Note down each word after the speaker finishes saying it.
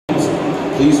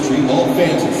Please treat all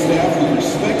fans and staff with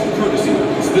respect and courtesy.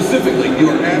 Specifically, you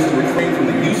are asked to refrain from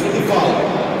the use of the following: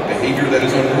 behavior that is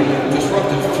unruly,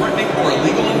 disruptive, threatening, or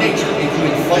illegal in nature,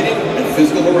 including fighting and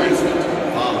physical harassment,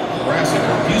 harassing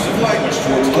or abusive language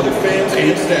towards other fans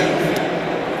and staff,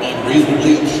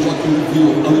 unreasonably obstructing the view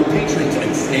of other patrons and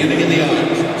standing in the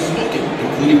aisles, smoking,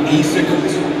 including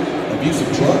e-cigarettes, abuse of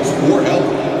drugs or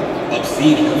alcohol,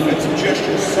 obscene or offensive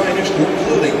gestures, signage, or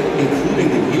clothing, including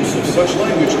the use of such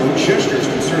language or gestures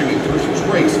concerning a person's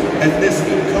race,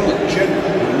 ethnicity, color, gender,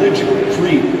 religion,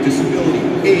 creed, disability,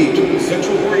 age,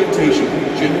 sexual orientation,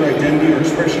 gender identity or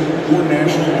expression, or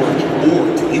national origin, or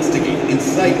to instigate,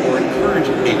 incite, or encourage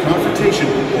a confrontation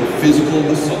or physical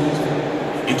assault.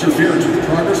 Interference with the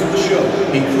progress of the show,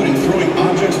 including throwing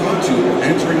objects onto or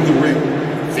entering the ring,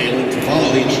 failing to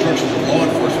follow the instructions of law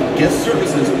enforcement, guest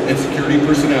services, and security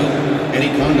personnel,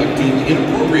 any conduct deemed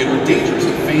inappropriate or dangerous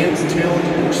to fans, talent,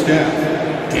 or staff,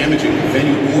 damaging the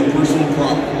venue or personal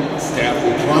property. Staff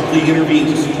will promptly intervene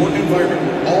to support an environment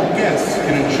where all guests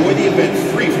can enjoy the event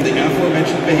free from the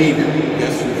aforementioned behavior.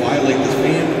 Guests who violate this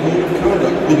fan code of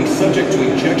conduct will be subject to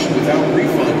ejection without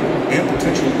refund and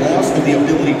potential loss of the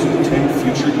ability to attend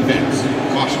future events.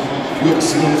 Caution. If you have a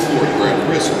seat on the floor, you are at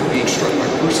risk of being struck by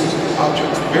persons,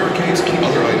 objects, barricades, and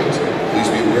other items. Please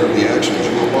be aware of the action as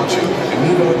you are watching and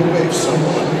move out of the way if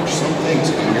someone or some things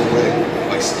come your way.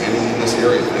 By standing in this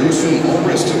area, you assume all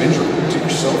risks of injury to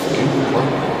yourself and your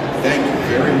property. Thank you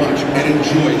very much and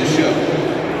enjoy the show.